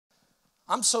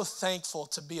I'm so thankful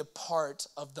to be a part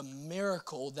of the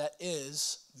miracle that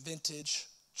is Vintage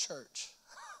Church.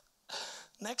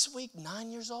 Next week,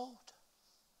 9 years old.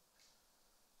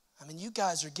 I mean, you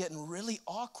guys are getting really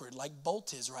awkward like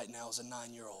Bolt is right now as a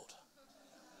 9-year-old.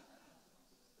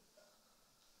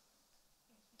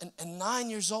 And 9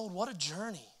 years old, what a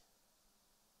journey.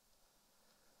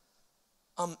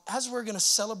 As we're going to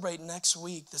celebrate next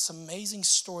week this amazing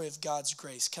story of God's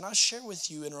grace, can I share with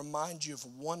you and remind you of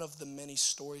one of the many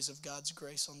stories of God's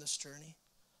grace on this journey?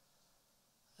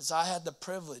 As I had the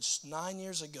privilege 9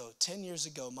 years ago, 10 years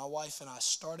ago, my wife and I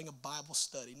starting a Bible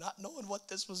study, not knowing what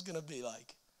this was going to be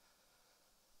like.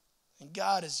 And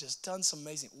God has just done some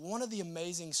amazing. One of the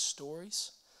amazing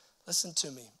stories, listen to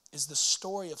me, is the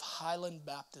story of Highland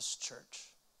Baptist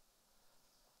Church.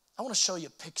 I want to show you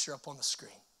a picture up on the screen.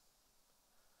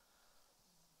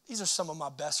 These are some of my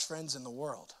best friends in the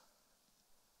world.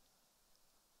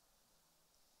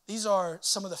 These are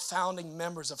some of the founding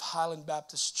members of Highland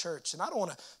Baptist Church. And I don't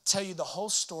want to tell you the whole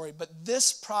story, but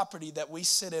this property that we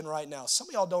sit in right now, some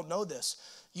of y'all don't know this,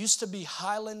 used to be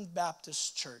Highland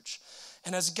Baptist Church.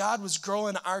 And as God was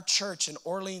growing our church in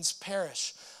Orleans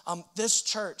Parish, this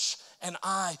church and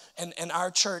I and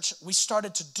our church, we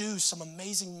started to do some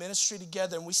amazing ministry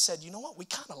together. And we said, you know what? We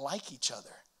kind of like each other.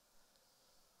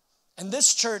 And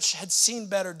this church had seen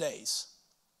better days.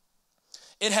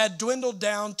 It had dwindled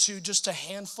down to just a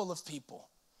handful of people.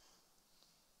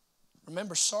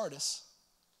 Remember Sardis.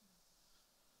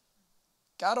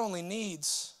 God only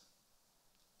needs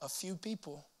a few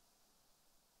people.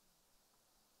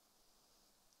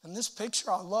 And this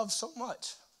picture I love so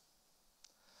much.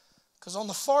 Because on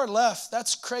the far left,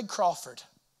 that's Craig Crawford.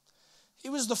 He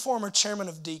was the former chairman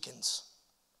of deacons.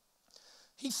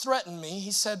 He threatened me.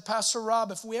 He said, Pastor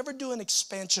Rob, if we ever do an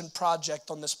expansion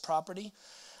project on this property,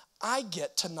 I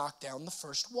get to knock down the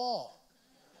first wall.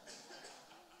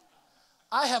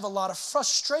 I have a lot of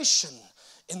frustration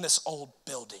in this old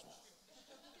building.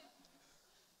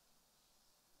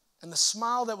 And the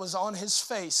smile that was on his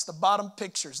face, the bottom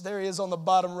pictures, there he is on the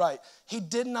bottom right. He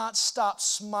did not stop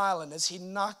smiling as he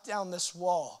knocked down this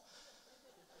wall.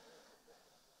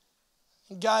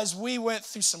 And guys, we went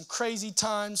through some crazy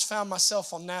times, found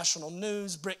myself on national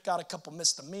news. Britt got a couple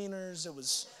misdemeanors. It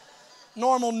was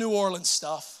normal New Orleans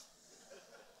stuff.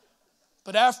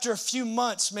 But after a few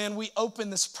months, man, we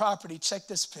opened this property. Check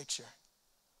this picture.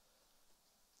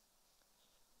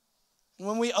 And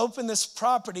when we opened this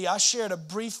property, I shared a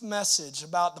brief message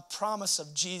about the promise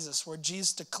of Jesus, where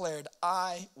Jesus declared,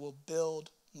 I will build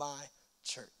my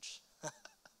church.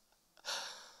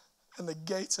 And the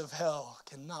gates of hell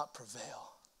cannot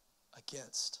prevail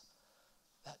against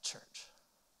that church.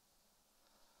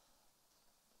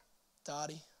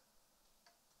 Dottie,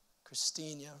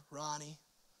 Christina, Ronnie,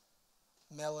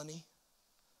 Melanie,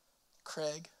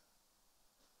 Craig,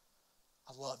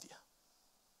 I love you.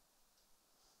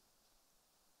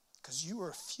 Because you were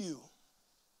a few.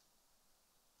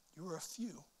 You were a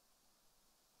few.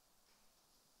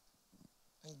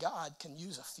 And God can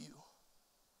use a few.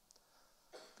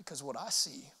 Because what I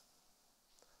see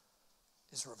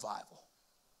is revival.